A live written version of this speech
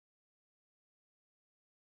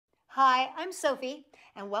Hi, I'm Sophie,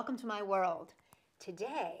 and welcome to my world.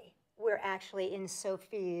 Today, we're actually in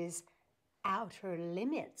Sophie's Outer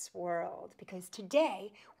Limits world because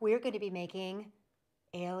today we're going to be making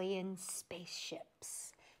alien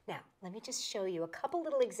spaceships. Now, let me just show you a couple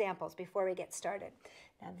little examples before we get started.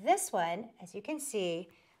 Now, this one, as you can see,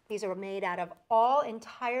 these are made out of all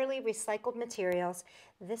entirely recycled materials.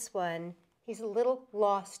 This one, he's a little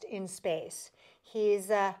lost in space. He's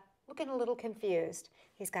looking a little confused.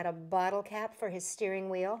 He's got a bottle cap for his steering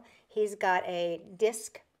wheel. He's got a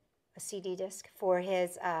disc, a CD disc for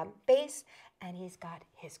his base, and he's got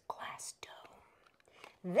his glass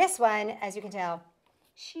dome. This one, as you can tell,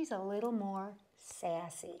 she's a little more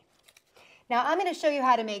sassy. Now I'm going to show you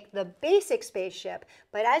how to make the basic spaceship,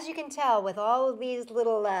 but as you can tell with all of these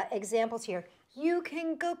little examples here, you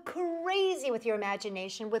can go crazy with your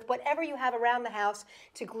imagination with whatever you have around the house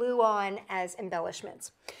to glue on as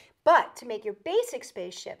embellishments. But to make your basic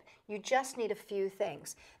spaceship, you just need a few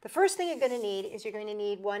things. The first thing you're going to need is you're going to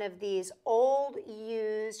need one of these old,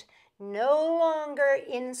 used, no longer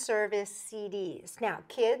in service CDs. Now,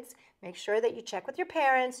 kids, make sure that you check with your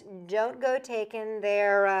parents. Don't go taking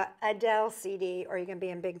their Adele CD or you're going to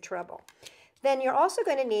be in big trouble. Then you're also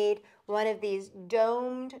going to need one of these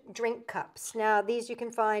domed drink cups. Now, these you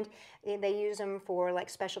can find, they use them for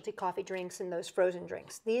like specialty coffee drinks and those frozen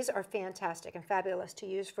drinks. These are fantastic and fabulous to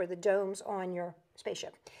use for the domes on your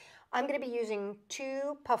spaceship. I'm going to be using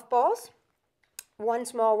 2 puffballs, 1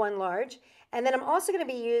 small, 1 large. And then I'm also going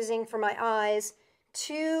to be using for my eyes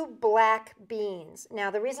 2 black beans.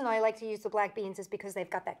 Now, the reason I like to use the black beans is because they've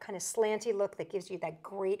got that kind of slanty look that gives you that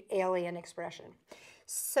great alien expression.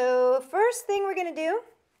 So first thing we're going to do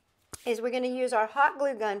is we're going to use our hot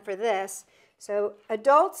glue gun for this. So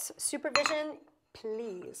adults, supervision,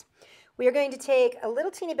 please. We are going to take a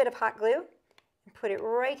little teeny bit of hot glue and put it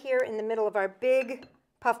right here in the middle of our big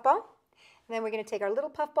puffball. And then we're going to take our little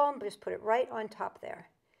puffball and just put it right on top there.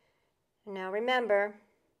 Now remember,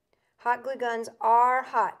 hot glue guns are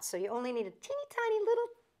hot, so you only need a teeny tiny little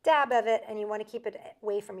dab of it, and you want to keep it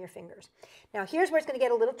away from your fingers. Now here's where it's going to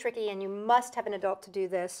get a little tricky, and you must have an adult to do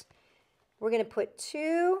this. We're going to put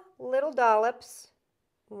 2 little dollops,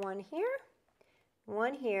 1 here,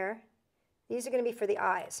 1 here. These are going to be for the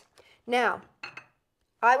eyes. Now,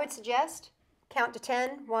 I would suggest count to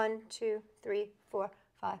 10. 1, 2, 3, 4,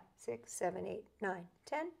 5, 6, 7, 8, 9,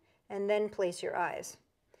 10, and then place your eyes.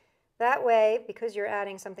 That way, because you're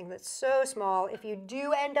adding something that's so small, if you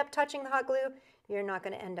do end up touching the hot glue, you're not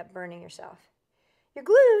going to end up burning yourself. Your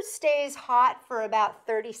glue stays hot for about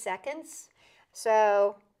 30 seconds,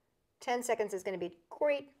 so 10 seconds is going to be a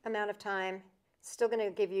great amount of time. It's still going to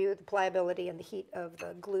give you the pliability and the heat of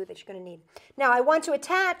the glue that you're going to need. Now, I want to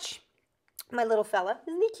attach my little fella.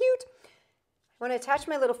 Isn't he cute? I want to attach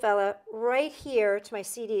my little fella right here to my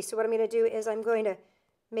CD. So what I'm going to do is I'm going to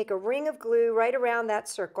make a ring of glue right around that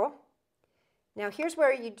circle. Now, here's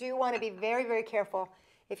where you do want to be very, very careful.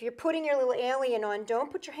 If you're putting your little alien on, don't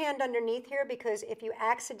put your hand underneath here, because if you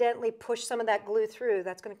accidentally push some of that glue through,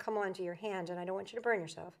 that's going to come onto your hand, and I don't want you to burn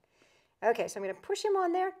yourself. Okay, so I'm going to push him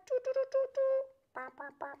on there.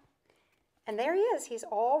 And there he is. He's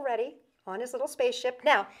all ready on his little spaceship.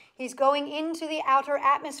 Now, he's going into the outer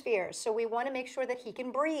atmosphere, so we want to make sure that he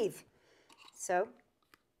can breathe. So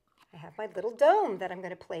I have my little dome that I'm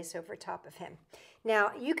going to place over top of him.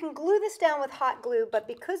 Now, you can glue this down with hot glue, but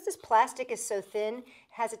because this plastic is so thin, it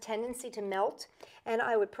has a tendency to melt, and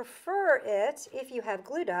I would prefer it, if you have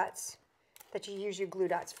glue dots, that you use your glue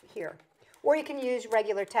dots here. Or you can use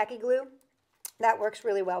regular tacky glue. That works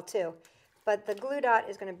really well too. But the glue dot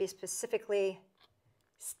is going to be specifically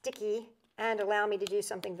sticky and allow me to do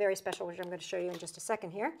something very special, which I'm going to show you in just a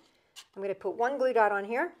second here. I'm going to put 1 glue dot on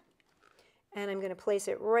here, and I'm going to place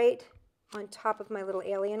it right on top of my little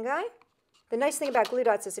alien guy. The nice thing about glue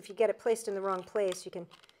dots is if you get it placed in the wrong place, you can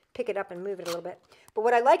pick it up and move it a little bit. But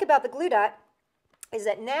what I like about the glue dot is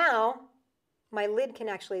that now my lid can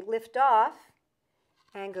actually lift off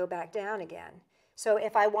and go back down again. So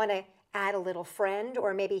if I want to add a little friend,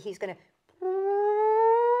 or maybe he's going to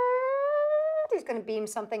beam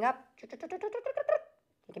something up,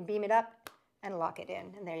 you can beam it up and lock it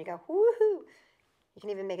in, and there you go. Woohoo! You can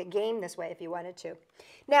even make a game this way if you wanted to.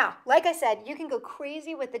 Now, like I said, you can go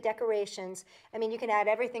crazy with the decorations. I mean, you can add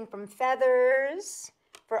everything from feathers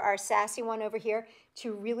for our sassy one over here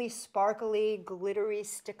to really sparkly, glittery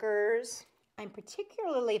stickers. I'm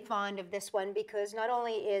particularly fond of this one because not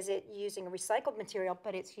only is it using a recycled material,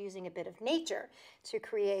 but it's using a bit of nature to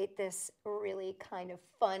create this really kind of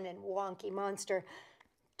fun and wonky monster.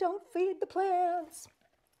 Don't feed the plants.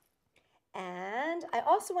 And I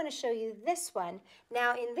also want to show you this one.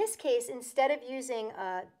 Now, in this case, instead of using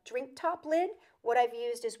a drink top lid, what I've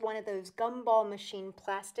used is one of those gumball machine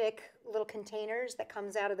plastic little containers that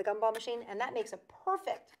comes out of the gumball machine, and that makes a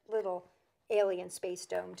perfect little alien space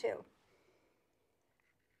dome, too.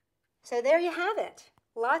 So there you have it.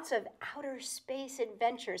 Lots of outer space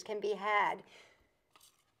adventures can be had.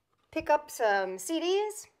 Pick up some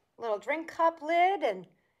CDs, little drink cup lid, and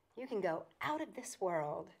you can go out of this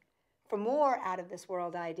world. For more out of this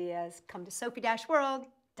world ideas, come to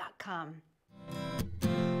sophie-world.com.